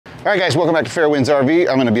All right, guys, welcome back to Fair Winds RV.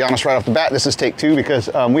 I'm going to be honest right off the bat, this is take two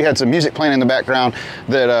because we had some music playing in the background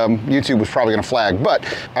that YouTube was probably going to flag. But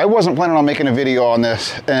I wasn't planning on making a video on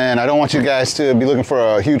this, and I don't want you guys to be looking for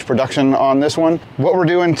a huge production on this one. What we're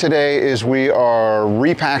doing today is we are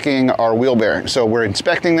repacking our wheel bearings. So we're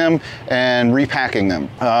inspecting them and repacking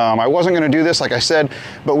them. I wasn't going to do this, like I said,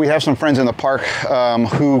 but we have some friends in the park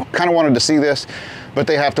who kind of wanted to see this, but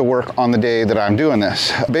they have to work on the day that I'm doing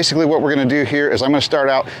this. Basically what we're gonna do here is I'm gonna start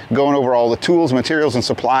out going over all the tools, materials, and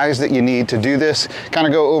supplies that you need to do this, kind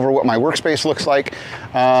of go over what my workspace looks like.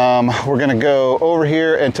 We're gonna go over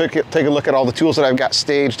here and take a look at all the tools that I've got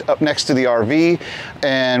staged up next to the RV,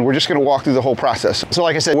 and we're just gonna walk through the whole process. So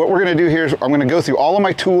like I said, what we're gonna do here is I'm gonna go through all of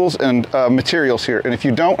my tools and materials here, and if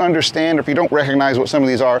you don't understand, or if you don't recognize what some of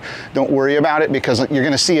these are, don't worry about it, because you're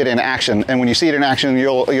gonna see it in action, and when you see it in action,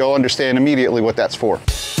 you'll understand immediately what that's for.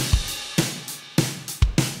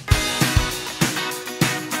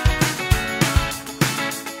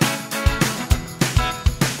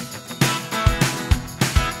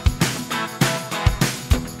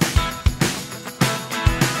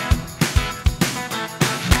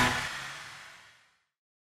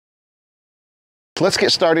 Let's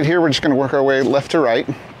get started here. We're just going to work our way left to right.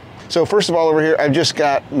 So first of all, over here, I've just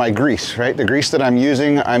got my grease, right? The grease that I'm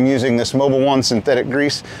using this Mobil 1 synthetic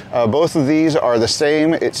grease. Both of these are the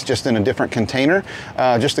same, it's just in a different container.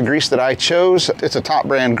 Just the grease that I chose, it's a top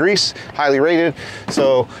brand grease, highly rated.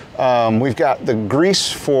 So we've got the grease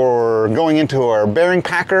for going into our bearing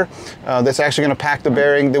packer that's actually going to pack the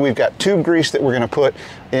bearing. Then we've got tube grease that we're going to put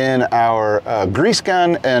in our grease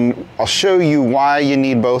gun, and I'll show you why you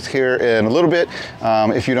need both here in a little bit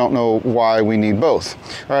if you don't know why we need both.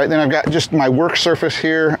 All right, then I've got just my work surface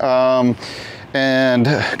here, and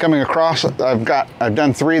coming across, I've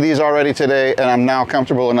done 3 of these already today, and I'm now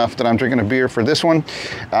comfortable enough that I'm drinking a beer for this one.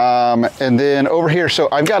 And then over here, so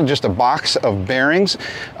I've got just a box of bearings,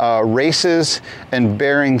 races, and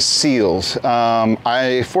bearing seals.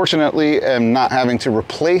 I fortunately am not having to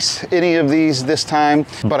replace any of these this time,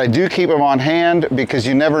 but I do keep them on hand because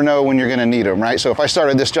you never know when you're gonna need them, right? So if I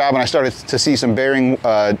started this job and I started to see some bearing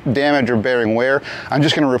damage or bearing wear, I'm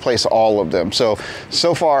just gonna replace all of them. So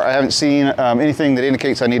far I haven't seen anything that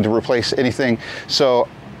indicates I need to replace anything. So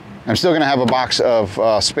I'm still gonna have a box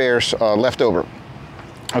of spares left over.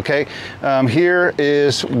 Okay, here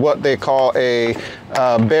is what they call a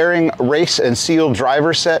bearing race and seal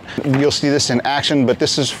driver set. You'll see this in action, but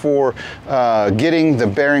this is for getting the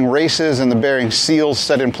bearing races and the bearing seals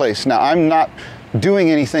set in place. Now, I'm not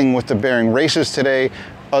doing anything with the bearing races today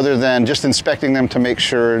other than just inspecting them to make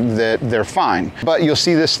sure that they're fine. But you'll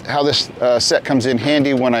see how this set comes in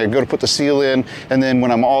handy when I go to put the seal in, and then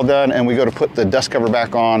when I'm all done and we go to put the dust cover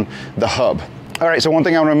back on the hub. All right, so one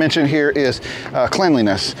thing I want to mention here is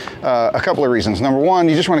cleanliness. A couple of reasons. Number one,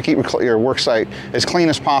 you just want to keep your work site as clean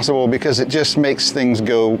as possible because it just makes things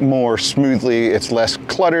go more smoothly. It's less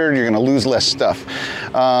cluttered, you're going to lose less stuff.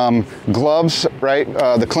 Gloves, right?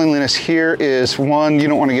 The cleanliness here is one, you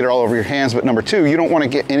don't want to get it all over your hands, but number two, you don't want to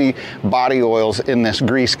get any body oils in this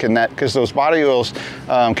grease, because those body oils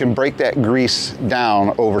can break that grease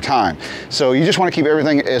down over time. So you just want to keep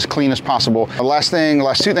everything as clean as possible. The last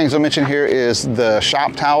two things I'll mention here is the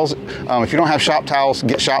shop towels. If you don't have shop towels,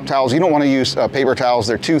 get shop towels. You don't want to use paper towels.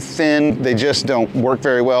 They're too thin. They just don't work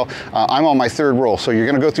very well. I'm on my 3rd roll, so you're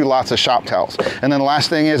going to go through lots of shop towels. And then the last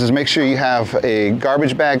thing is make sure you have a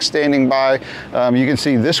garbage bag standing by. You can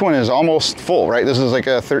see this one is almost full, right? This is like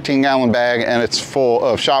a 13-gallon bag, and it's full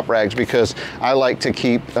of shop rags because I like to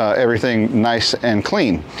keep everything nice and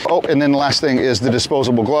clean. Oh, and then the last thing is the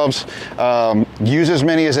disposable gloves. Use as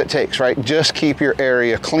many as it takes, right? Just keep your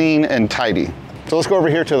area clean and tidy. So let's go over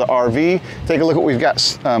here to the RV, take a look at what we've got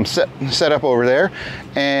set up over there.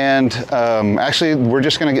 And actually, we're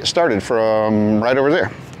just gonna get started from right over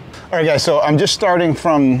there. All right, guys, so I'm just starting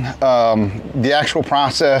from the actual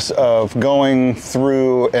process of going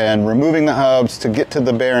through and removing the hubs to get to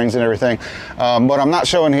the bearings and everything. What I'm not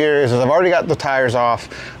showing here is I've already got the tires off.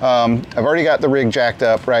 I've already got the rig jacked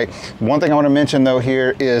up, right? One thing I want to mention though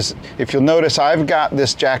here is, if you'll notice, I've got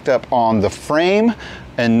this jacked up on the frame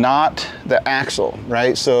and not the axle,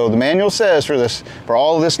 right? So the manual says for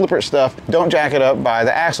all of this Lippert stuff, don't jack it up by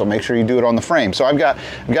the axle. Make sure you do it on the frame. So I've got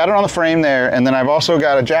it on the frame there, and then I've also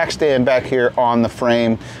got a jack stand back here on the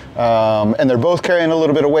frame. And they're both carrying a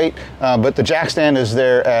little bit of weight, but the jack stand is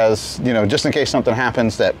there as, you know, just in case something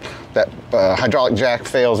happens, that hydraulic jack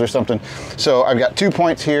fails or something. So I've got 2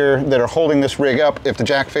 points here that are holding this rig up. If the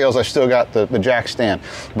jack fails, I've still got the jack stand.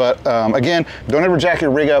 But again, don't ever jack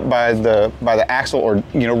your rig up by the axle, or,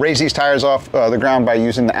 you know, raise these tires off the ground by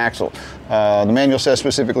using the axle. The manual says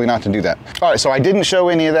specifically not to do that. All right, so I didn't show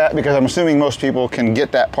any of that because I'm assuming most people can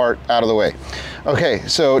get that part out of the way. Okay,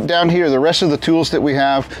 so down here, the rest of the tools that we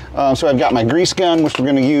have. So I've got my grease gun, which we're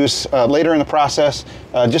going to use later in the process.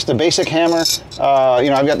 Just a basic hammer. You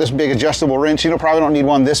know, I've got this big adjustable wrench. You know, probably don't need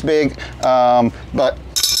one this big, but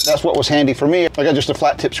that's what was handy for me. I got just a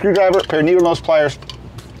flat tip screwdriver, a pair of needle nose pliers,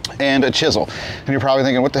 and a chisel. And you're probably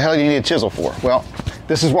thinking, what the hell do you need a chisel for? Well,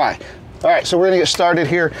 this is why. All right, so we're going to get started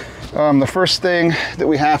here. The first thing that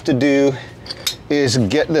we have to do is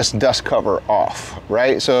get this dust cover off,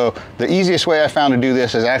 right? So the easiest way I found to do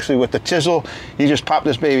this is actually with the chisel. You just pop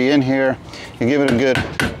this baby in here, you give it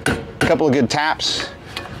a couple of good taps,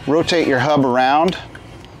 rotate your hub around,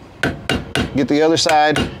 get the other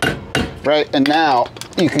side, right? And now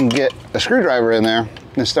you can get a screwdriver in there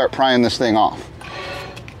and start prying this thing off.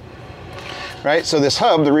 Right, so this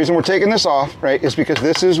hub, the reason we're taking this off, right, is because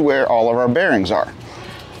this is where all of our bearings are.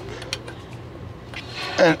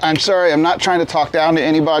 And I'm sorry, I'm not trying to talk down to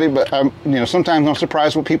anybody, but you know, sometimes I'm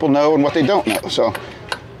surprised what people know and what they don't know. So,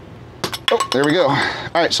 oh, there we go.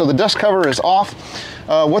 All right, so the dust cover is off.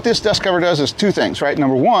 What this dust cover does is two things, right?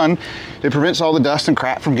 Number one, it prevents all the dust and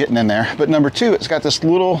crap from getting in there. But number two, it's got this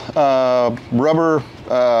little rubber,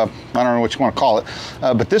 I don't know what you want to call it,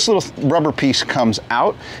 but this little rubber piece comes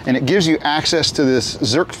out and it gives you access to this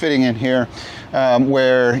Zerk fitting in here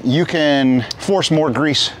where you can force more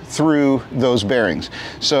grease through those bearings.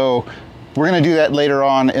 So we're going to do that later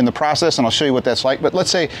on in the process, and I'll show you what that's like. But let's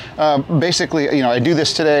say, basically, you know, I do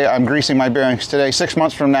this today, I'm greasing my bearings today. 6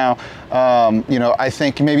 months from now, you know, I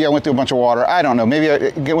think maybe I went through a bunch of water. I don't know, maybe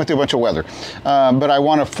I went through a bunch of weather. But I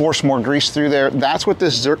want to force more grease through there. That's what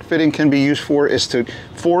this Zerk fitting can be used for, is to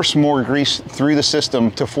force more grease through the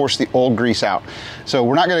system to force the old grease out. So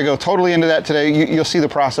we're not going to go totally into that today. You'll see the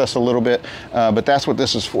process a little bit, but that's what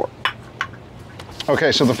this is for.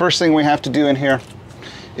 Okay, so the first thing we have to do in here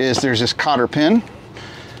is there's this cotter pin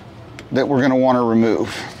that we're going to want to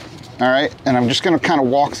remove. All right, and I'm just going to kind of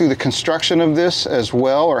walk through the construction of this as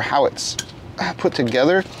well, or how it's put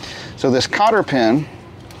together. So this cotter pin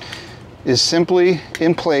is simply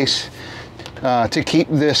in place to keep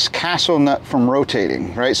this castle nut from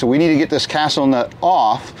rotating, right? So we need to get this castle nut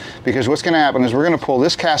off, because what's going to happen is we're going to pull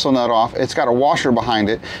this castle nut off. It's got a washer behind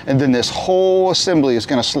it, and then this whole assembly is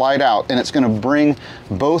going to slide out, and it's going to bring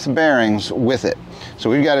both bearings with it. So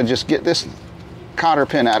we've got to just get this cotter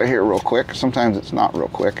pin out of here real quick. Sometimes it's not real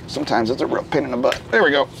quick. Sometimes it's a real pain in the butt. There we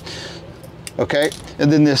go. Okay,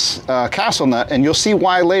 and then this castle nut, and you'll see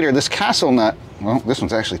why later. This castle nut, well, this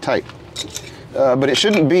one's actually tight, but it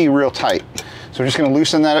shouldn't be real tight. So we're just going to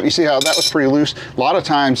loosen that up. You see how that was pretty loose? A lot of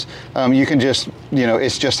times you can just, you know,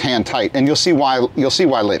 it's just hand tight, and you'll see why. You'll see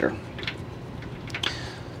why later.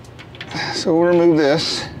 So we'll remove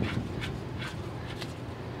this.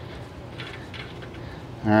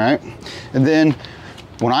 All right, and then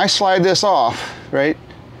when I slide this off, right,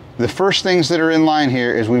 the first things that are in line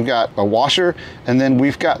here is we've got a washer, and then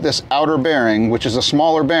we've got this outer bearing, which is a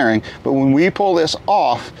smaller bearing, but when we pull this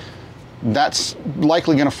off, that's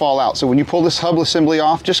likely going to fall out. So when you pull this hub assembly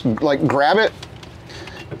off, just like grab it,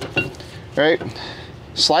 right,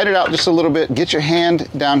 slide it out just a little bit, get your hand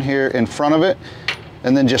down here in front of it,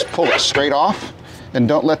 and then just pull it straight off, and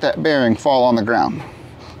don't let that bearing fall on the ground.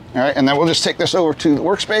 All right, and then we'll just take this over to the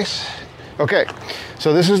workspace. Okay,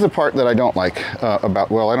 so this is the part that I don't like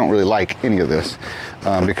about, well, I don't really like any of this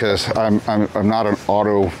because I'm not an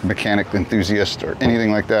auto mechanic enthusiast or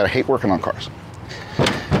anything like that. I hate working on cars.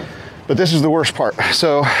 But this is the worst part.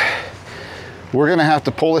 So we're gonna have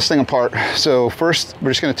to pull this thing apart. So first,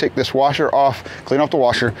 we're just gonna take this washer off, clean off the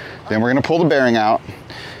washer, then we're gonna pull the bearing out,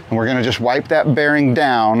 and we're gonna just wipe that bearing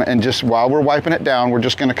down, and just while we're wiping it down, we're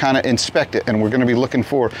just gonna kind of inspect it, and we're gonna be looking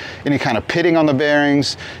for any kind of pitting on the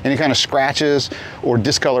bearings, any kind of scratches or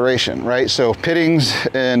discoloration, right? So pittings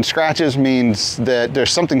and scratches means that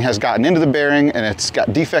there's something has gotten into the bearing and it's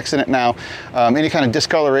got defects in it now. Any kind of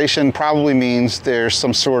discoloration probably means there's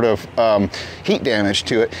some sort of heat damage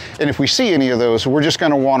to it. And if we see any of those, we're just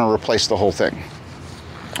gonna wanna replace the whole thing.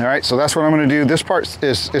 All right, so that's what I'm gonna do. This part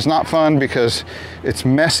is not fun because it's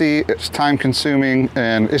messy, it's time consuming,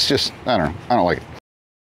 and it's just, I don't like it.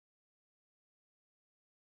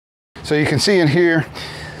 So you can see in here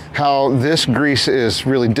how this grease is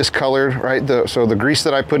really discolored, right? So the grease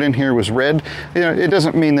that I put in here was red. You know, it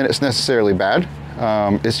doesn't mean that it's necessarily bad.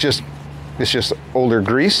 It's just older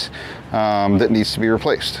grease that needs to be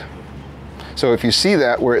replaced. So if you see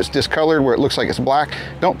that where it's discolored, where it looks like it's black,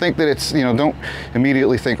 don't think that it's, you know, don't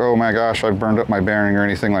immediately think, oh my gosh, I've burned up my bearing or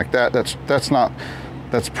anything like that.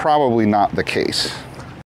 That's probably not the case.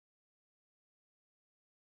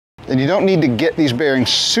 And you don't need to get these bearings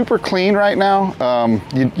super clean right now.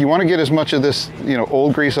 You want to get as much of this,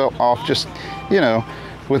 old grease off, just,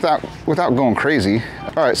 without going crazy.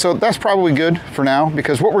 All right, so that's probably good for now,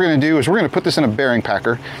 because what we're going to do is we're going to put this in a bearing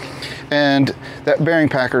packer, and that bearing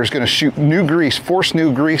packer is going to shoot new grease, force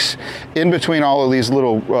new grease in between all of these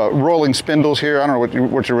little rolling spindles here. I don't know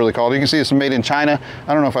what you're really called. You can see it's made in China.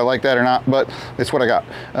 I don't know if I like that or not, but it's what I got.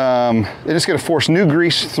 And it's going to force new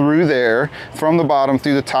grease through there, from the bottom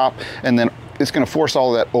through the top, and then it's going to force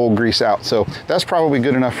all of that old grease out. So that's probably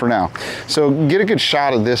good enough for now. So get a good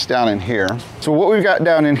shot of this down in here. So what we've got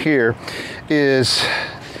down in here is,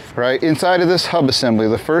 right inside of this hub assembly,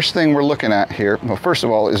 the first thing we're looking at here, well, first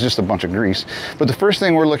of all, is just a bunch of grease. But the first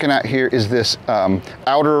thing we're looking at here is this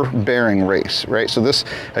outer bearing race, right? So this,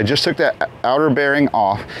 I just took that outer bearing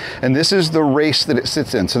off, and this is the race that it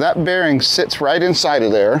sits in. So that bearing sits right inside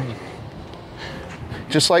of there,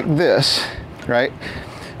 just like this, right?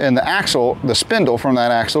 And the axle, the spindle from that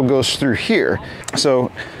axle goes through here.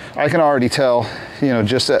 So I can already tell,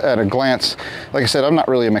 just at a glance, like I said, I'm not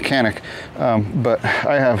really a mechanic, but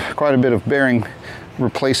I have quite a bit of bearing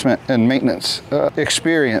replacement and maintenance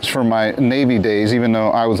experience from my Navy days. Even though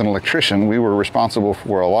I was an electrician, we were responsible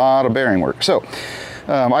for a lot of bearing work. So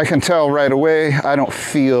I can tell right away, I don't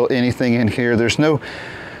feel anything in here. There's no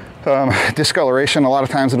discoloration. A lot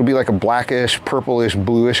of times it'll be like a blackish, purplish,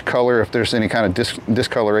 bluish color if there's any kind of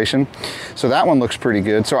discoloration. So that one looks pretty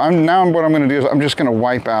good. So now what I'm going to do is I'm just going to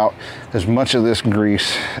wipe out as much of this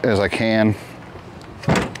grease as I can,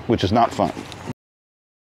 which is not fun.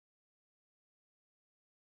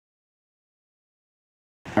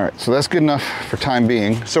 All right, so that's good enough for time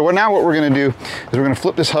being. So now what we're going to do is we're going to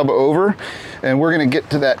flip this hub over, and we're going to get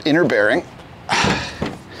to that inner bearing.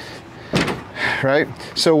 Right?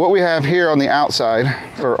 So what we have here on the outside,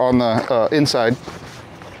 or on the inside,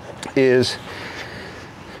 is,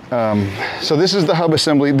 so this is the hub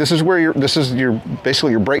assembly. This is where basically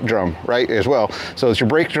your brake drum, right, as well. So it's your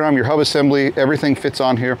brake drum, your hub assembly, everything fits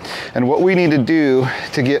on here. And what we need to do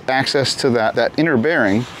to get access to that inner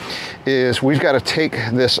bearing is we've got to take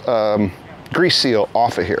this grease seal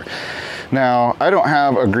off of here. Now, I don't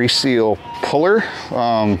have a grease seal puller,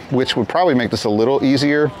 which would probably make this a little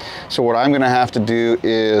easier. So what I'm gonna have to do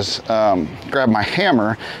is grab my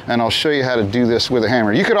hammer, and I'll show you how to do this with a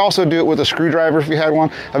hammer. You could also do it with a screwdriver if you had one.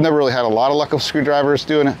 I've never really had a lot of luck with screwdrivers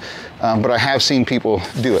doing it, but I have seen people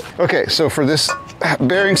do it. Okay, so for this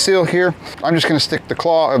bearing seal here, I'm just gonna stick the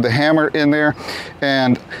claw of the hammer in there,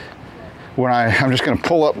 and I'm just going to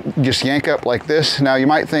pull up, just yank up like this. Now you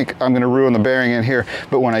might think I'm going to ruin the bearing in here,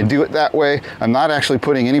 but when I do it that way, I'm not actually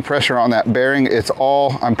putting any pressure on that bearing.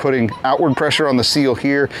 I'm putting outward pressure on the seal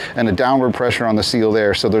here and a downward pressure on the seal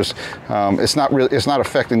there. So there's, it's not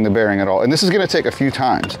affecting the bearing at all. And this is going to take a few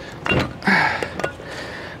times.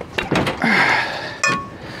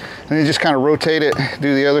 And you just kind of rotate it,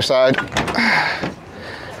 do the other side,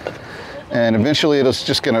 and eventually it's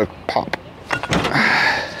just going to pop.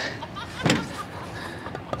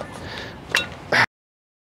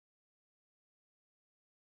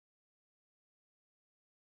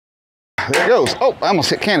 There it goes. Oh, I almost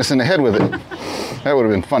hit Candace in the head with it. That would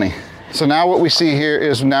have been funny. So now what we see here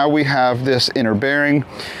is now we have this inner bearing,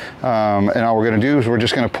 and all we're going to do is we're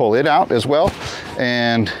just going to pull it out as well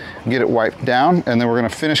and get it wiped down, and then we're going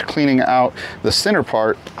to finish cleaning out the center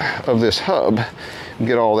part of this hub and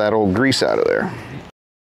get all that old grease out of there.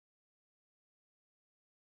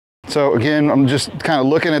 So again, I'm just kind of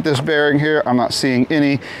looking at this bearing here. I'm not seeing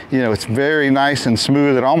any, it's very nice and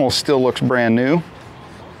smooth. It almost still looks brand new.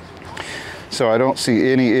 So I don't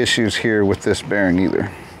see any issues here with this bearing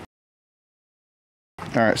either. All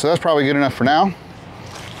right, so that's probably good enough for now.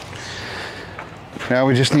 Now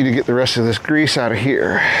we just need to get the rest of this grease out of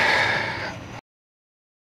here.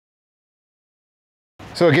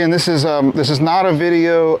 So again, this is not a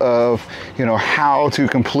video of how to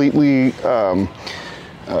completely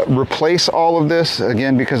replace all of this,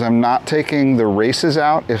 again, because I'm not taking the races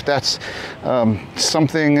out. If that's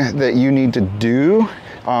something that you need to do,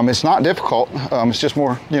 it's not difficult. It's just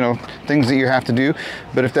more, things that you have to do.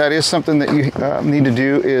 But if that is something that you need to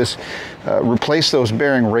do, is replace those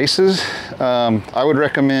bearing races, I would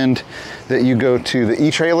recommend that you go to the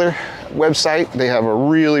eTrailer website. They have a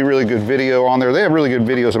really, really good video on there. They have really good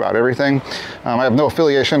videos about everything. I have no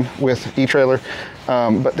affiliation with eTrailer,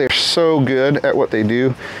 but they're so good at what they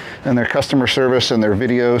do and their customer service and their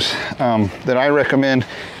videos that I recommend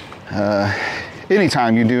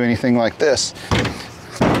anytime you do anything like this.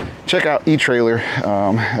 Check out eTrailer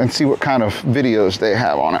and see what kind of videos they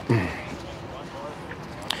have on it.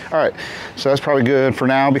 All right, so that's probably good for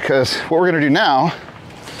now, because what we're gonna do now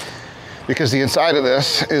because the inside of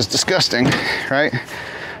this is disgusting, right?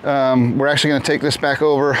 We're actually going to take this back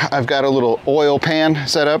over. I've got a little oil pan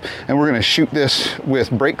set up, and we're going to shoot this with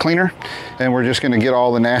brake cleaner, and we're just going to get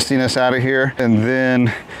all the nastiness out of here. And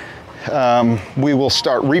then we will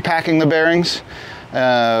start repacking the bearings.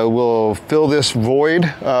 We'll fill this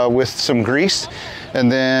void with some grease,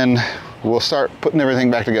 and then we'll start putting everything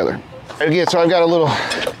back together. Again, so I've got a little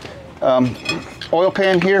oil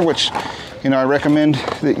pan here, which, you know, I recommend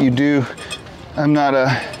that you do. I'm not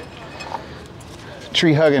a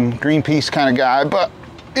tree hugging Greenpeace kind of guy, but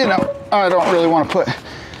you know, I don't really want to put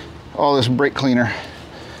all this brake cleaner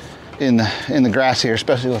in the grass here,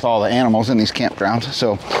 especially with all the animals in these campgrounds.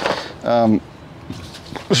 So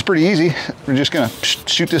it's pretty easy. We're just gonna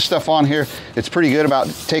shoot this stuff on here. It's pretty good about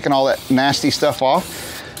taking all that nasty stuff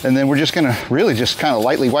off, and then we're just gonna really just kind of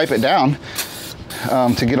lightly wipe it down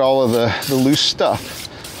to get all of the loose stuff.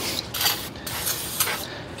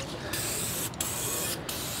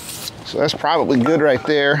 So that's probably good right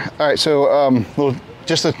there. All right, so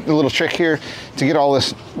just a little trick here to get all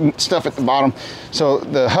this stuff at the bottom. So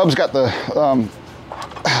the hub's got the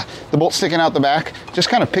bolt sticking out the back. Just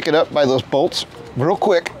kind of pick it up by those bolts real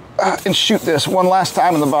quick and shoot this one last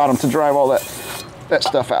time in the bottom to drive all that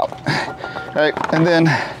stuff out. All right, and then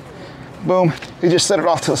boom, you just set it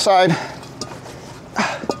off to the side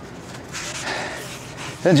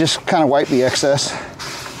and just kind of wipe the excess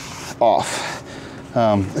off.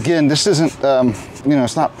 Again, this isn't, you know,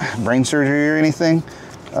 it's not brain surgery or anything,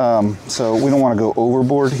 so we don't want to go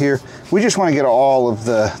overboard here. We just want to get all of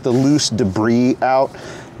the loose debris out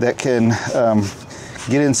that can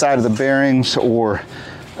get inside of the bearings or,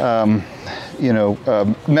 you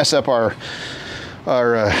know, mess up our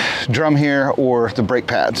drum here or the brake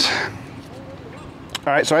pads.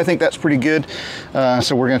 All right, so I think that's pretty good.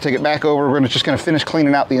 So we're going to take it back over. We're just going to finish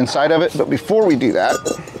cleaning out the inside of it. But before we do that,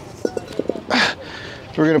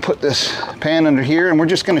 we're going to put this pan under here, and we're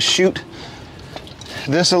just going to shoot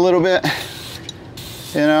this a little bit,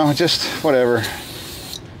 you know, just whatever.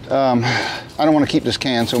 I don't want to keep this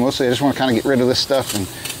can, so mostly I just want to kind of get rid of this stuff, and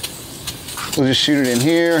we'll just shoot it in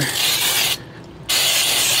here.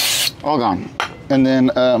 All gone. And then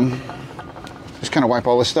just kind of wipe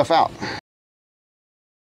all this stuff out.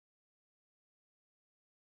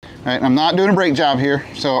 All right, I'm not doing a brake job here,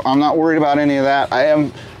 so I'm not worried about any of that. I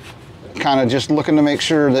am kind of just looking to make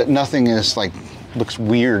sure that nothing is like looks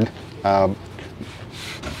weird. I'm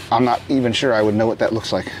not even sure I would know what that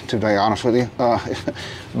looks like, to be honest with you.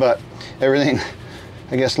 But everything,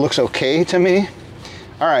 I guess, looks okay to me.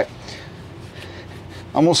 All right,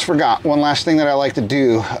 almost forgot one last thing that I like to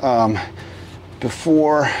do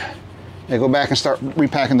before I go back and start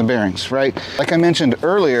repacking the bearings, right? Like I mentioned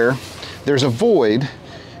earlier, there's a void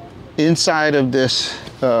inside of this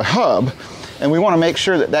hub, and we want to make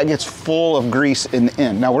sure that that gets full of grease in the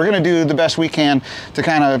end. Now we're going to do the best we can to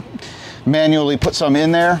kind of manually put some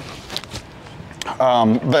in there,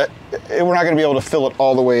 but we're not going to be able to fill it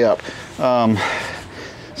all the way up.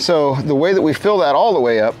 So the way that we fill that all the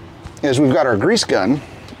way up is we've got our grease gun,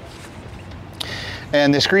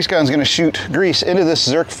 and this grease gun is going to shoot grease into this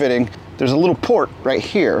Zerk fitting. There's a little port right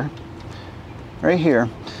here.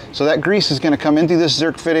 So that grease is going to come in through this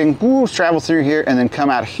Zerk fitting, travel through here, and then come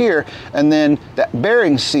out here, and then that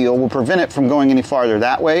bearing seal will prevent it from going any farther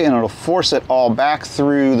that way, and it'll force it all back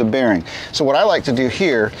through the bearing. So what I like to do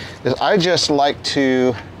here is I just like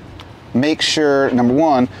to make sure, number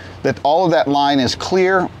one, that all of that line is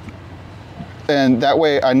clear, and that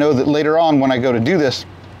way I know that later on when I go to do this,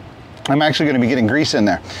 I'm actually going to be getting grease in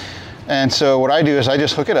there. And so what I do is I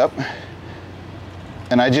just hook it up,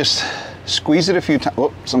 and I just squeeze it a few times.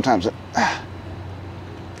 Whoop, sometimes it,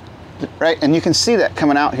 right? And you can see that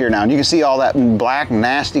coming out here now, and you can see all that black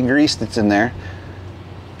nasty grease that's in there,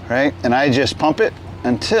 right? And I just pump it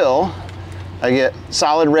until I get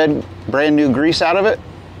solid red brand new grease out of it,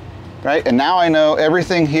 right? And now I know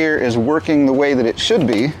everything here is working the way that it should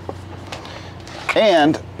be,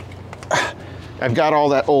 and I've got all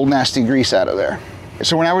that old nasty grease out of there.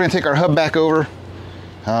 So now we're going to take our hub back over,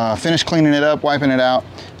 finish cleaning it up, wiping it out,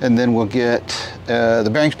 and then we'll get the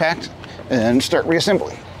bearings packed and start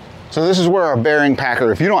reassembly. So this is where our bearing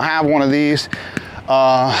packer, if you don't have one of these,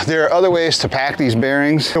 there are other ways to pack these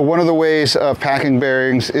bearings. So one of the ways of packing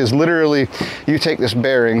bearings is literally you take this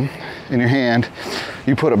bearing in your hand,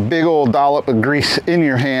 you put a big old dollop of grease in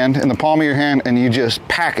your hand, in the palm of your hand, and you just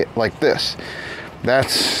pack it like this.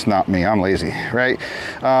 That's not me, I'm lazy, right?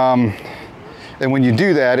 And when you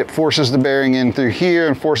do that, it forces the bearing in through here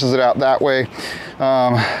and forces it out that way.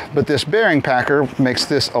 But this bearing packer makes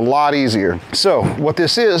this a lot easier. So what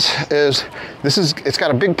this is it's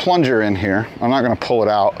got a big plunger in here. I'm not gonna pull it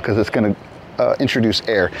out because it's gonna introduce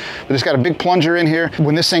air, but it's got a big plunger in here.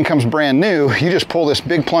 When this thing comes brand new, you just pull this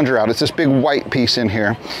big plunger out. It's this big white piece in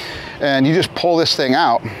here, and you just pull this thing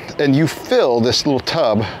out and you fill this little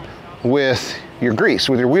tub with your grease,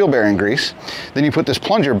 with your wheel bearing grease. Then you put this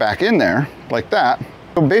plunger back in there like that.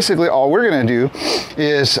 So basically all we're gonna do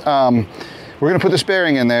is we're gonna put this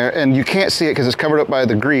bearing in there, and you can't see it because it's covered up by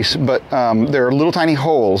the grease, but there are little tiny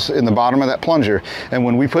holes in the bottom of that plunger. And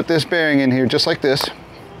when we put this bearing in here, just like this,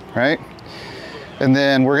 right? And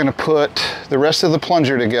then we're gonna put the rest of the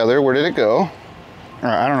plunger together. Where did it go? All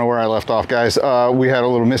right, I don't know where I left off, guys. We had a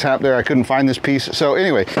little mishap there. I couldn't find this piece. So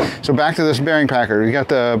anyway, so back to this bearing packer. You got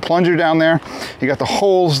the plunger down there. You got the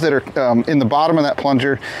holes that are in the bottom of that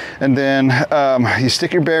plunger. And then you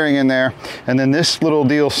stick your bearing in there. And then this little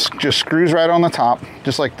deal just screws right on the top,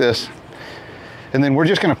 just like this. And then we're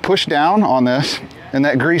just gonna push down on this, and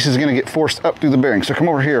that grease is gonna get forced up through the bearing. So come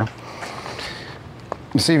over here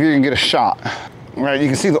and see if you can get a shot. All right, you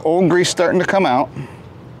can see the old grease starting to come out.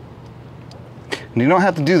 And you don't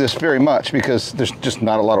have to do this very much because there's just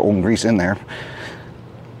not a lot of old grease in there.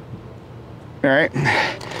 All right,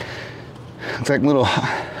 it's like little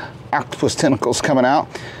octopus tentacles coming out.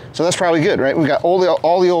 So that's probably good, right? We got all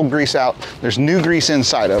the old grease out. There's new grease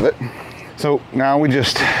inside of it. So now we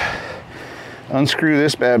just unscrew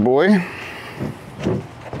this bad boy.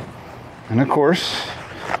 And of course,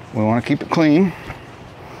 we want to keep it clean.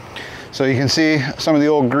 So you can see some of the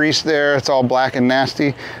old grease there. It's all black and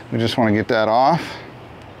nasty. We just want to get that off.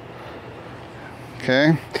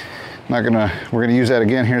 Okay, we're gonna use that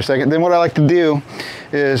again here in a second. Then what I like to do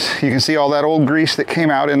is, you can see all that old grease that came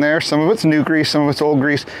out in there. Some of it's new grease, some of it's old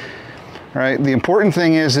grease. Right, the important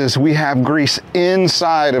thing is we have grease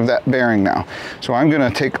inside of that bearing now. So I'm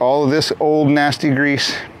gonna take all of this old nasty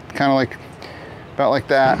grease, kind of like, about like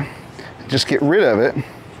that, just get rid of it.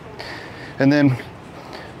 And then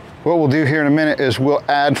what we'll do here in a minute is we'll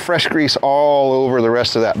add fresh grease all over the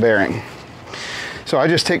rest of that bearing. So I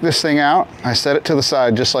just take this thing out, I set it to the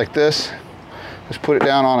side just like this, just put it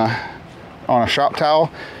down on a shop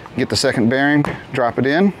towel, get the second bearing, drop it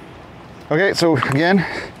in. Okay, so again,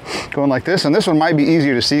 going like this, and this one might be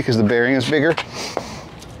easier to see because the bearing is bigger.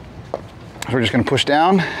 So we're just gonna push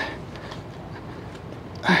down.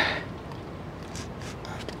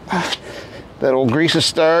 That old grease is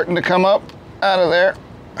starting to come up out of there.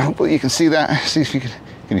 Hopefully you can see that. See if you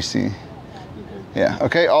can you see? Yeah,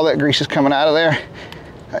 okay, all that grease is coming out of there.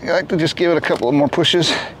 I like to just give it a couple of more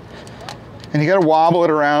pushes. And you gotta wobble it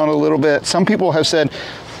around a little bit. Some people have said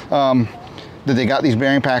that they got these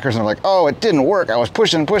bearing packers and they're like, oh, it didn't work. I was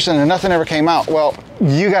pushing and pushing and nothing ever came out. Well,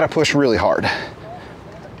 you gotta push really hard.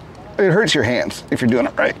 It hurts your hands if you're doing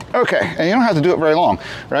it right. Okay, and you don't have to do it very long,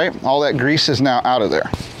 right? All that grease is now out of there.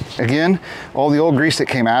 Again, all the old grease that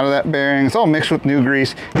came out of that bearing, it's all mixed with new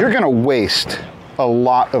grease. You're gonna waste a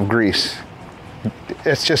lot of grease.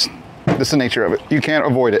 It's the nature of it. You can't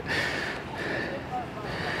avoid it.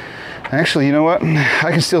 Actually, you know what?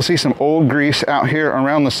 I can still see some old grease out here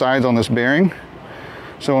around the sides on this bearing.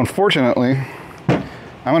 So unfortunately, I'm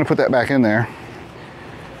gonna put that back in there,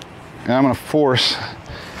 and I'm gonna force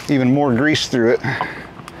even more grease through it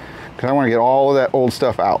because I wanna get all of that old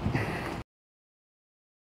stuff out.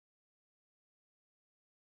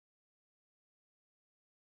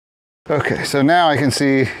 Okay, so now I can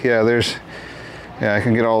see, I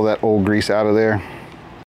can get all that old grease out of there.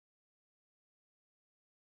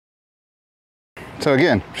 So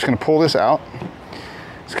again, just gonna pull this out.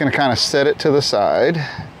 Just gonna kind of set it to the side.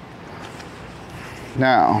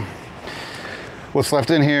 Now, what's left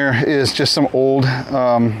in here is just some old,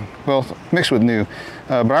 well, mixed with new,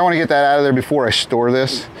 but I wanna get that out of there before I store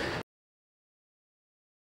this.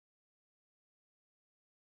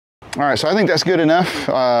 All right, so I think that's good enough.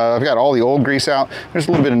 I've got all the old grease out. There's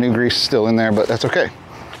a little bit of new grease still in there, but that's okay.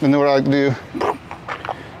 And then what I like to do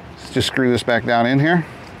is just screw this back down in here.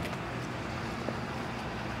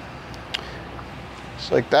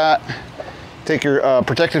 Just like that. Take your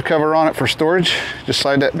protective cover on it for storage. Just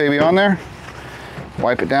slide that baby on there.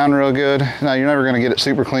 Wipe it down real good. Now, you're never gonna get it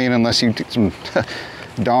super clean unless you get some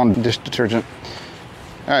Dawn dish detergent.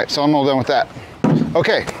 All right, so I'm all done with that.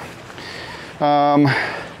 Okay.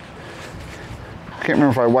 I can't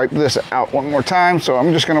remember if I wiped this out one more time, so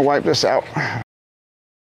I'm just gonna wipe this out.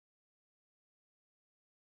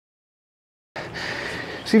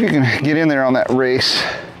 See if you can get in there on that race.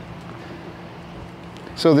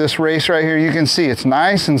 So this race right here, you can see it's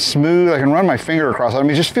nice and smooth. I can run my finger across it. I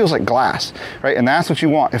mean, it just feels like glass, right? And that's what you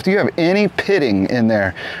want. If you have any pitting in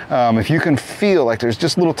there, if you can feel like there's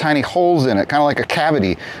just little tiny holes in it, kind of like a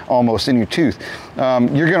cavity almost in your tooth,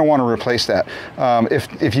 you're gonna wanna replace that.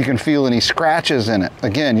 If you can feel any scratches in it,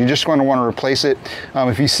 again, you're just gonna wanna replace it.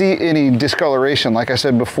 If you see any discoloration, like I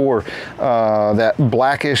said before, that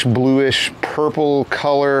blackish, bluish, purple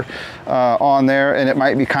color on there, and it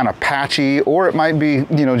might be kind of patchy, or it might be,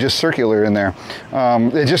 you know, just circular in there.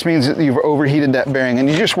 It just means that you've overheated that bearing, and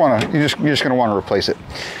you're just gonna wanna replace it.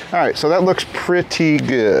 All right, so that looks pretty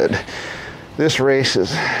good. This race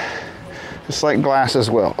is just like glass as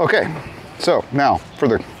well. Okay, so now for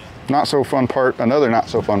the not so fun part, another not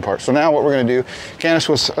so fun part. So now what we're gonna do, Candace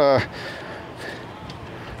was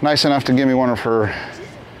nice enough to give me one of her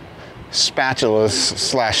spatulas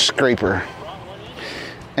slash scraper.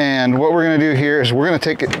 And what we're gonna do here is we're gonna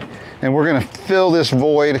take it and we're gonna fill this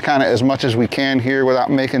void kind of as much as we can here without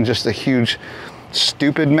making just a huge,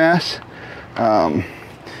 stupid mess. So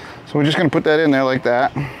we're just gonna put that in there like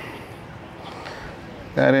that.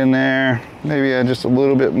 That in there, maybe add just a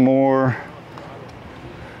little bit more.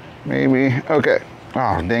 Maybe, okay.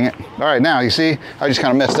 Oh, dang it. All right, now you see, I just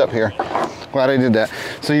kind of messed up here. Glad I did that.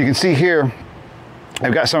 So you can see here,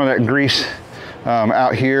 I've got some of that grease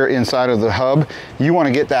out here inside of the hub. You want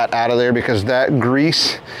to get that out of there because that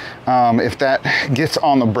grease, if that gets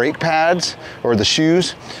on the brake pads or the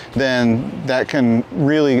shoes, then that can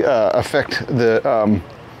really affect the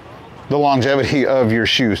longevity of your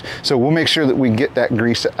shoes. So we'll make sure that we get that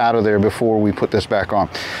grease out of there before we put this back on.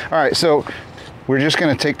 All right, so we're just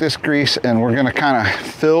gonna take this grease and we're gonna kind of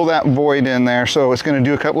fill that void in there. So it's gonna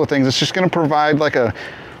do a couple of things. It's just gonna provide like a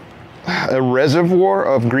reservoir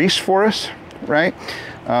of grease for us, right?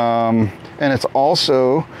 And it's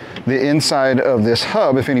also the inside of this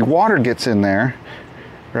hub. If any water gets in there,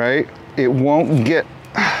 right, it won't get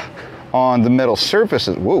on the metal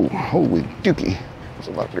surfaces. Whoa, holy dookie. That's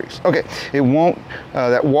a lot of grease. Okay, it won't,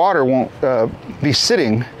 that water won't be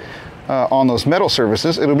sitting on those metal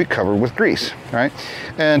surfaces. It'll be covered with grease, right?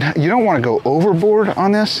 And you don't want to go overboard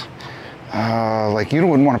on this. Like you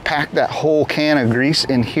wouldn't want to pack that whole can of grease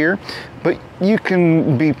in here, but you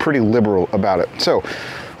can be pretty liberal about it. So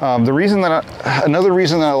another reason that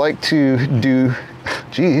I like to do,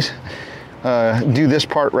 do this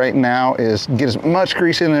part right now is get as much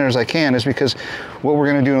grease in there as I can, is because what we're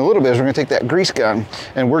going to do in a little bit is we're going to take that grease gun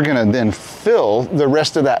and we're going to then fill the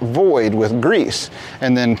rest of that void with grease,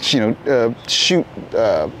 and then shoot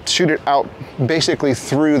it out basically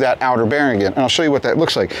through that outer bearing again. And I'll show you what that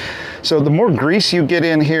looks like. So the more grease you get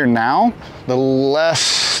in here now, the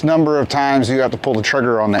less number of times you have to pull the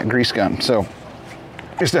trigger on that grease gun. So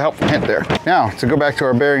just a helpful hint there. Now to go back to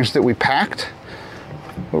our bearings that we packed,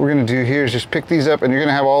 what we're going to do here is just pick these up, and you're going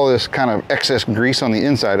to have all this kind of excess grease on the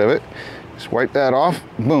inside of it. Just wipe that off,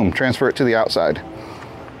 boom, transfer it to the outside.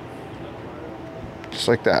 Just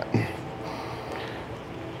like that.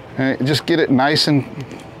 And just get it nice and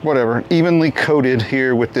whatever, evenly coated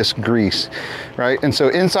here with this grease, right? And so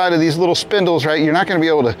inside of these little spindles, right, you're not going to be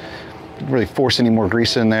able to really force any more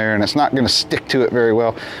grease in there, and it's not going to stick to it very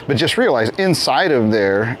well. But just realize inside of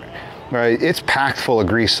there, right, it's packed full of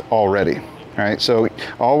grease already. Right, so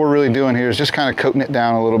all we're really doing here is just kind of coating it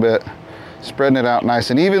down a little bit, spreading it out nice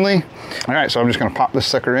and evenly. All right, so I'm just going to pop this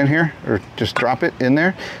sucker in here, or just drop it in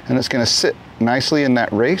there, and it's going to sit nicely in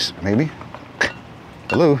that race, maybe.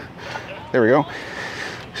 Hello, there we go.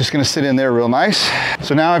 Just going to sit in there real nice.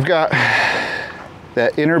 So now I've got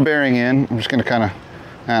that inner bearing in. I'm just going to kind of,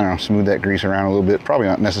 I don't know, smooth that grease around a little bit. Probably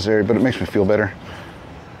not necessary, but it makes me feel better.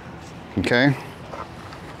 Okay.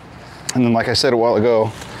 And then, like I said a while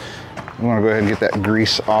ago, I want to go ahead and get that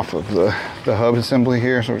grease off of the hub assembly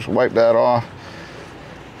here. So just wipe that off.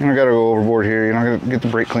 You don't got to go overboard here. You're not going to get the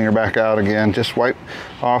brake cleaner back out again. Just wipe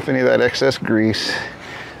off any of that excess grease.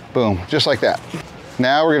 Boom, just like that.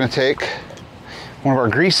 Now we're going to take one of our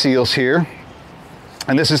grease seals here.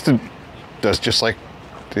 And this is does just like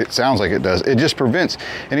it sounds like it does. It just prevents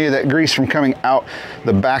any of that grease from coming out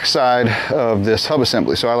the backside of this hub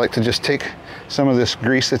assembly. So I like to just take some of this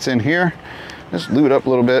grease that's in here, just lube it up a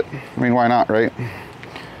little bit. I mean, why not, right?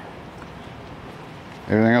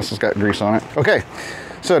 Everything else has got grease on it. Okay,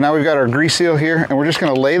 so now we've got our grease seal here, and we're just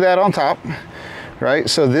gonna lay that on top, right?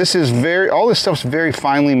 So this is all this stuff's very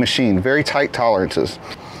finely machined, very tight tolerances.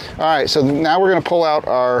 All right, so now we're gonna pull out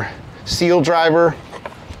our seal driver.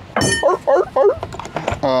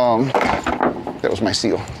 That was my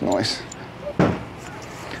seal noise.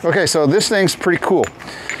 Okay, so this thing's pretty cool.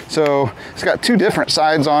 So it's got two different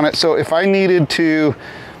sides on it. So if I needed to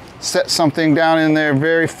set something down in there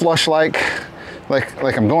very flush-like,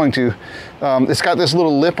 like I'm going to. It's got this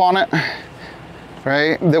little lip on it,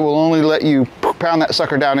 right, that will only let you pound that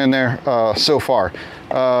sucker down in there so far.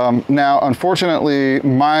 Now, unfortunately,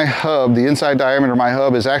 my hub, the inside diameter of my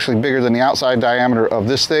hub is actually bigger than the outside diameter of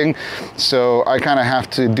this thing. So I kind of have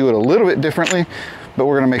to do it a little bit differently, but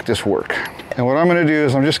we're gonna make this work. And what I'm gonna do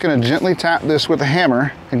is I'm just gonna gently tap this with a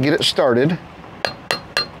hammer and get it started.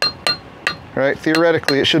 Right,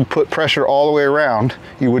 theoretically, it should put pressure all the way around,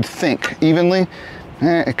 you would think, evenly.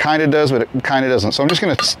 It kind of does, but it kind of doesn't. So I'm just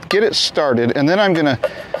gonna get it started, and then I'm gonna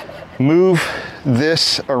move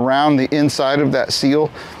this around the inside of that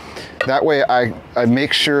seal. That way I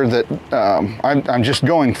make sure that I'm just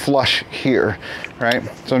going flush here, right?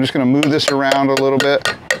 So I'm just gonna move this around a little bit.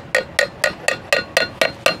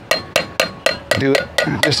 Do it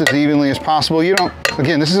just as evenly as possible. You don't,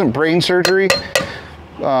 again, this isn't brain surgery.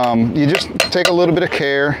 You just take a little bit of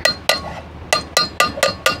care,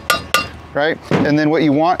 right? And then what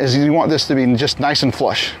you want is you want this to be just nice and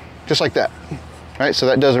flush, just like that. Right, so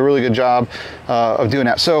that does a really good job of doing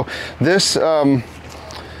that. So this,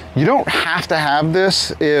 you don't have to have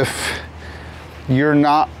this if you're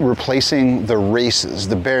not replacing the races,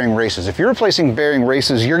 the bearing races. If you're replacing bearing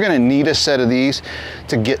races, you're gonna need a set of these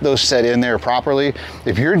to get those set in there properly.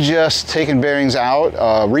 If you're just taking bearings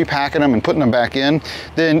out, repacking them and putting them back in,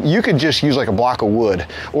 then you could just use like a block of wood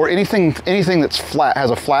or anything that's flat, has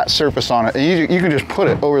a flat surface on it. And you can just put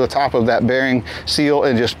it over the top of that bearing seal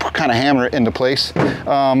and just kind of hammer it into place.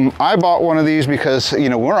 I bought one of these because, you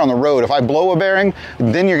know, we're on the road. If I blow a bearing,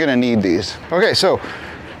 then you're gonna need these. Okay, so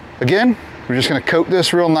again, we're just gonna coat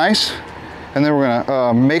this real nice, and then we're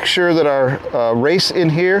gonna make sure that our race in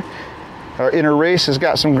here, our inner race has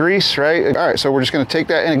got some grease, right? All right, so we're just gonna take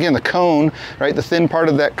that, and again, the cone, right? The thin part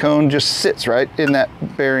of that cone just sits right in that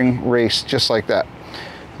bearing race, just like that.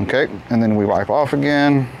 Okay, and then we wipe off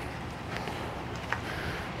again.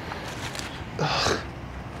 Ugh.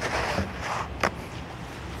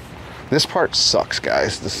 This part sucks,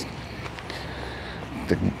 guys.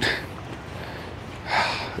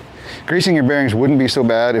 Greasing your bearings wouldn't be so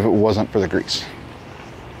bad if it wasn't for the grease.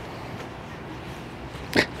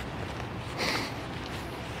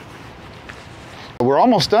 We're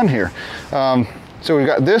almost done here. So we've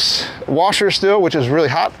got this washer still, which is really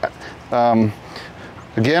hot.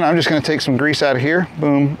 Again, I'm just gonna take some grease out of here.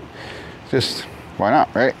 Boom, just, why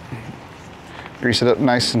not, right? Grease it up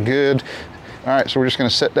nice and good. All right, so we're just gonna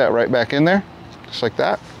set that right back in there, just like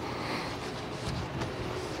that.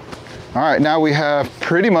 All right, now we have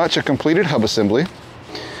pretty much a completed hub assembly,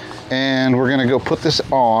 and we're gonna go put this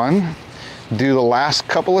on, do the last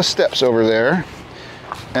couple of steps over there,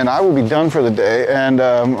 and I will be done for the day, and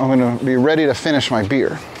I'm gonna be ready to finish my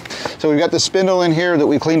beer. So we've got the spindle in here that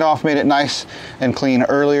we cleaned off, made it nice and clean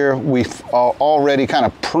earlier. We've already kind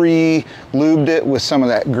of pre-lubed it with some of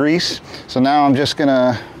that grease. So now I'm just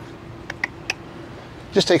gonna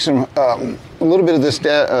take some, a little bit of this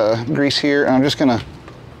grease here, and I'm just gonna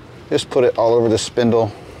just put it all over the spindle.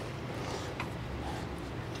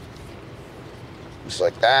 Just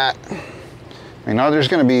like that. I know there's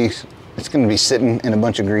gonna be, it's gonna be sitting in a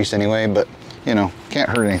bunch of grease anyway, but you know, can't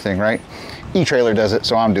hurt anything, right? E-Trailer does it,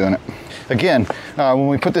 so I'm doing it. Again, when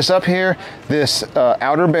we put this up here, this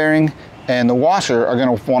outer bearing and the washer are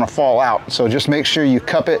gonna wanna fall out. So just make sure you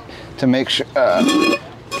cup it to make sure,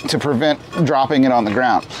 to prevent dropping it on the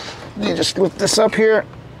ground. You just lift this up here,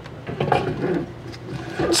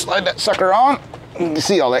 slide that sucker on. You can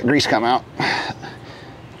see all that grease come out.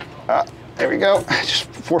 There we go. Just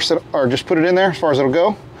force it, or just put it in there as far as it'll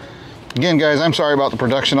go. Again, guys, I'm sorry about the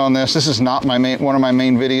production on this. This is not one of my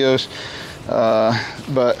main videos,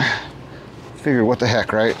 but figure what the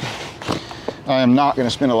heck, right? I am not going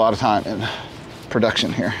to spend a lot of time in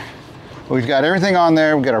production here. We've got everything on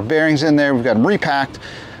there. We've got our bearings in there. We've got them repacked.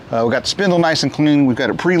 We've got the spindle nice and clean. We've got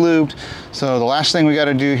it pre-lubed. So the last thing we got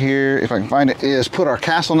to do here, if I can find it, is put our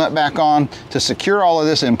castle nut back on to secure all of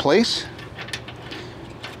this in place.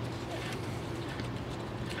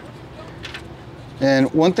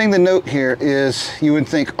 And one thing to note here is you would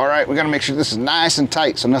think, all right, we got to make sure this is nice and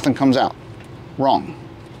tight so nothing comes out. Wrong.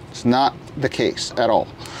 It's not the case at all.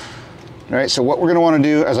 All right, so what we're going to want to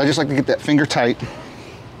do is I just like to get that finger tight.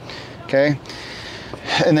 Okay.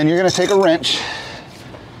 And then you're going to take a wrench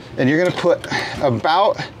and you're going to put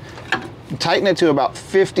tighten it to about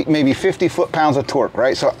 50, maybe 50 foot-pounds of torque,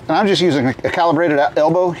 right? So, and I'm just using a calibrated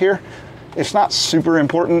elbow here. It's not super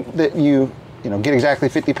important that you get exactly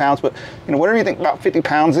 50 pounds, but whatever you think about 50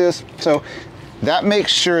 pounds is. So that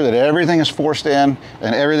makes sure that everything is forced in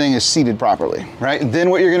and everything is seated properly, right? And then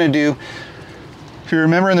what you're going to do, if you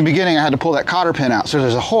remember in the beginning, I had to pull that cotter pin out. So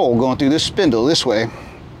there's a hole going through this spindle this way.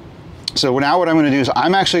 So now what I'm going to do is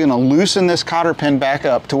I'm actually going to loosen this cotter pin back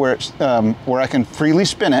up to where it's where I can freely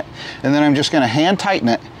spin it, and then I'm just going to hand tighten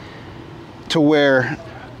it to where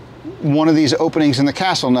one of these openings in the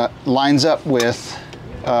castle nut lines up with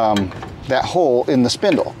that hole in the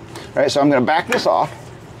spindle. Right, so I'm going to back this off.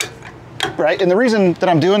 Right, and the reason that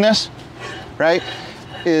I'm doing this, right,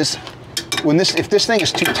 is when if this thing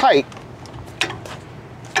is too tight,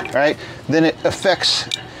 right, then it affects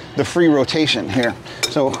the free rotation here.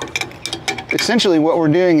 So essentially what we're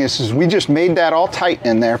doing is we just made that all tight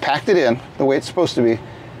in there, packed it in the way it's supposed to be.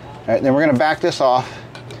 All right, then we're going to back this off.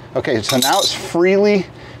 Okay, so now it's freely,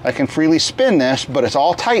 I can freely spin this, but it's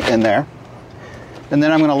all tight in there. And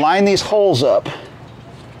then I'm going to line these holes up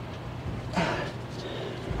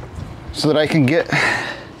so that I can get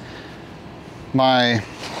my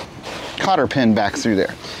cotter pin back through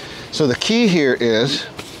there. So the key here is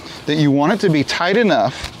that you want it to be tight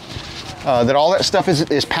enough that all that stuff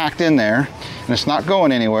is packed in there and it's not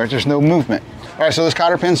going anywhere. There's no movement. All right, so this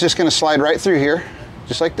cotter pin's just going to slide right through here,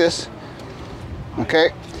 just like this. Okay,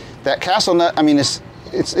 that castle nut, I mean,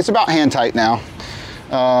 it's about hand tight now,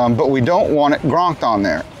 but we don't want it gronked on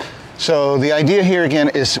there. So the idea here again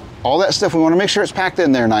is all that stuff, we want to make sure it's packed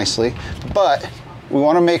in there nicely, but we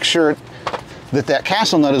want to make sure that that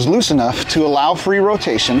castle nut is loose enough to allow free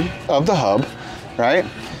rotation of the hub, right?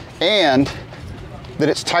 And that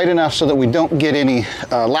it's tight enough so that we don't get any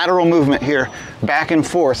lateral movement here back and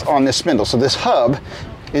forth on this spindle. So this hub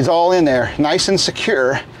is all in there, nice and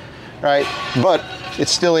secure, right? But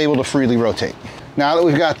it's still able to freely rotate. Now that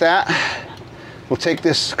we've got that, we'll take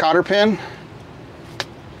this cotter pin.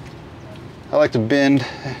 I like to bend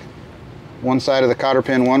one side of the cotter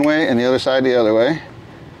pin one way and the other side the other way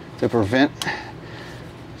to prevent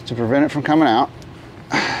it from coming out.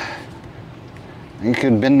 You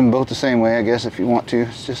can bend them both the same way, I guess, if you want to.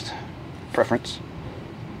 It's just preference,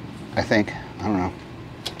 I think. I don't know.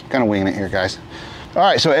 Kind of winging it here, guys. All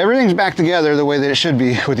right, so everything's back together the way that it should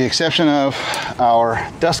be, with the exception of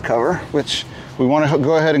our dust cover, which we want to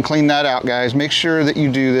go ahead and clean that out, guys. Make sure that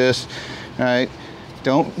you do this, all right?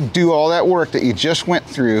 Don't do all that work that you just went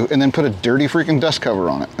through and then put a dirty freaking dust cover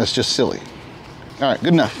on it. That's just silly. All right,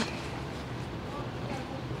 good enough.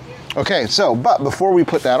 Okay, so, but before we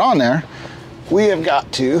put that on there, we have got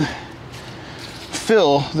to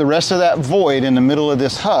fill the rest of that void in the middle of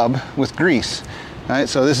this hub with grease. All right,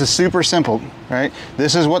 so this is super simple, right?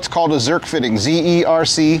 This is what's called a Zerk fitting,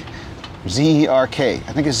 Z-E-R-C, Z-E-R-K.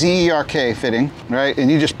 I think it's Z-E-R-K fitting, right? And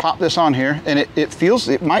you just pop this on here, and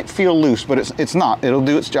it might feel loose, but it's not. It'll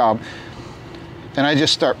do its job. And I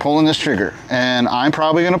just start pulling this trigger, and I'm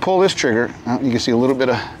probably gonna pull this trigger. You can see a little bit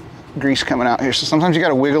of grease coming out here. So sometimes you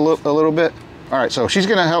gotta wiggle a little bit. All right, so she's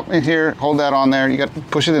gonna help me here, hold that on there. You got to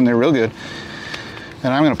push it in there real good.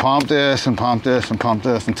 And I'm gonna pump this and pump this and pump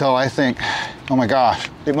this until I think, oh my gosh,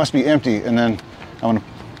 it must be empty. And then I'm gonna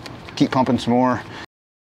keep pumping some more.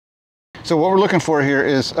 So what we're looking for here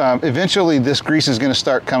is eventually this grease is gonna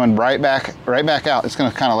start coming right back out. It's gonna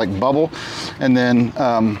kind of like bubble, and then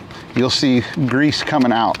you'll see grease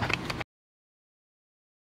coming out.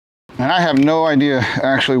 And I have no idea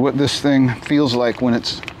actually what this thing feels like when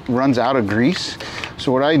it runs out of grease.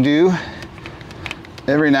 So what I do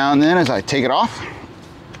every now and then is I take it off,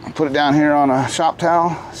 put it down here on a shop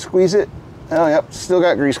towel, squeeze it. Oh, yep, still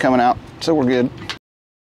got grease coming out, so we're good.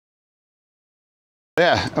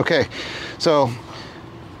 Yeah, okay, so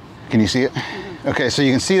can you see it? Okay, so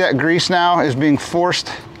you can see that grease now is being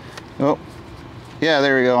forced. Oh, yeah,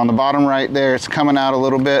 there we go, on the bottom right there. It's coming out a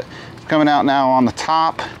little bit. It's coming out now on the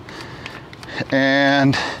top,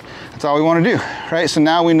 and that's all we want to do, right? So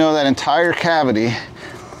now we know that entire cavity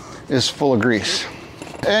is full of grease.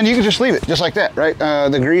 And you can just leave it just like that, right?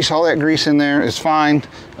 The grease, all that grease in there is fine.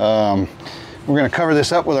 We're gonna cover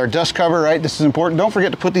this up with our dust cover, right? This is important. Don't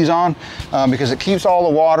forget to put these on because it keeps all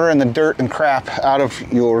the water and the dirt and crap out of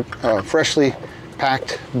your freshly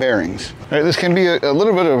packed bearings. All right, this can be a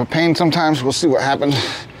little bit of a pain sometimes. We'll see what happens.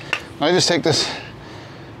 I just take this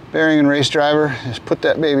bearing and race driver, just put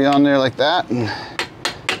that baby on there like that, and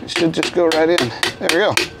it should just go right in. There we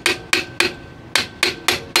go.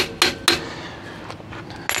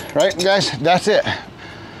 Right, guys, that's it.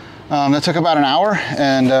 That took about an hour,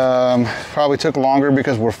 and probably took longer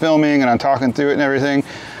because we're filming and I'm talking through it and everything.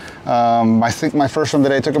 I think my first one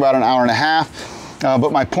today took about an hour and a half.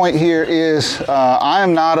 But my point here is I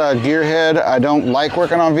am not a gearhead. I don't like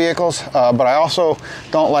working on vehicles, but I also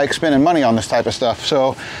don't like spending money on this type of stuff.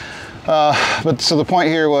 So, so the point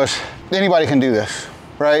here was anybody can do this.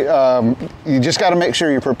 right? You just got to make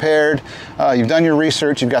sure you're prepared. You've done your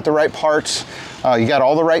research, you've got the right parts, you got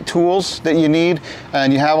all the right tools that you need,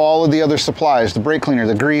 and you have all of the other supplies, the brake cleaner,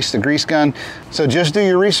 the grease gun. So just do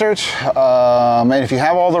your research, and if you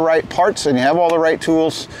have all the right parts and you have all the right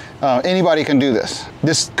tools, anybody can do this.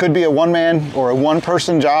 This could be a one-man or a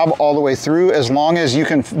one-person job all the way through, as long as you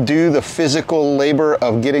can do the physical labor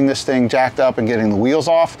of getting this thing jacked up and getting the wheels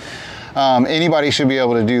off. Anybody should be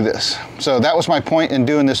able to do this. So that was my point in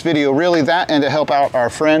doing this video, really that and to help out our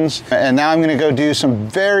friends. And now I'm going to go do some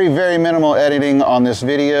very, very minimal editing on this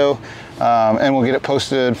video, and we'll get it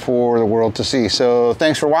posted for the world to see. So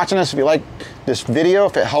thanks for watching us. If you like this video,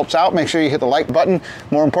 if it helps out, make sure you hit the like button.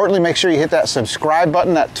 More importantly, make sure you hit that subscribe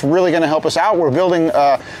button. That's really going to help us out. We're building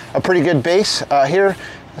a pretty good base here.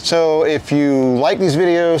 So if you like these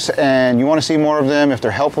videos and you want to see more of them, if they're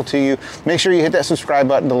helpful to you, make sure you hit that subscribe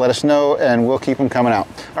button to let us know, and we'll keep them coming out.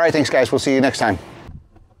 All right, thanks guys. We'll see you next time.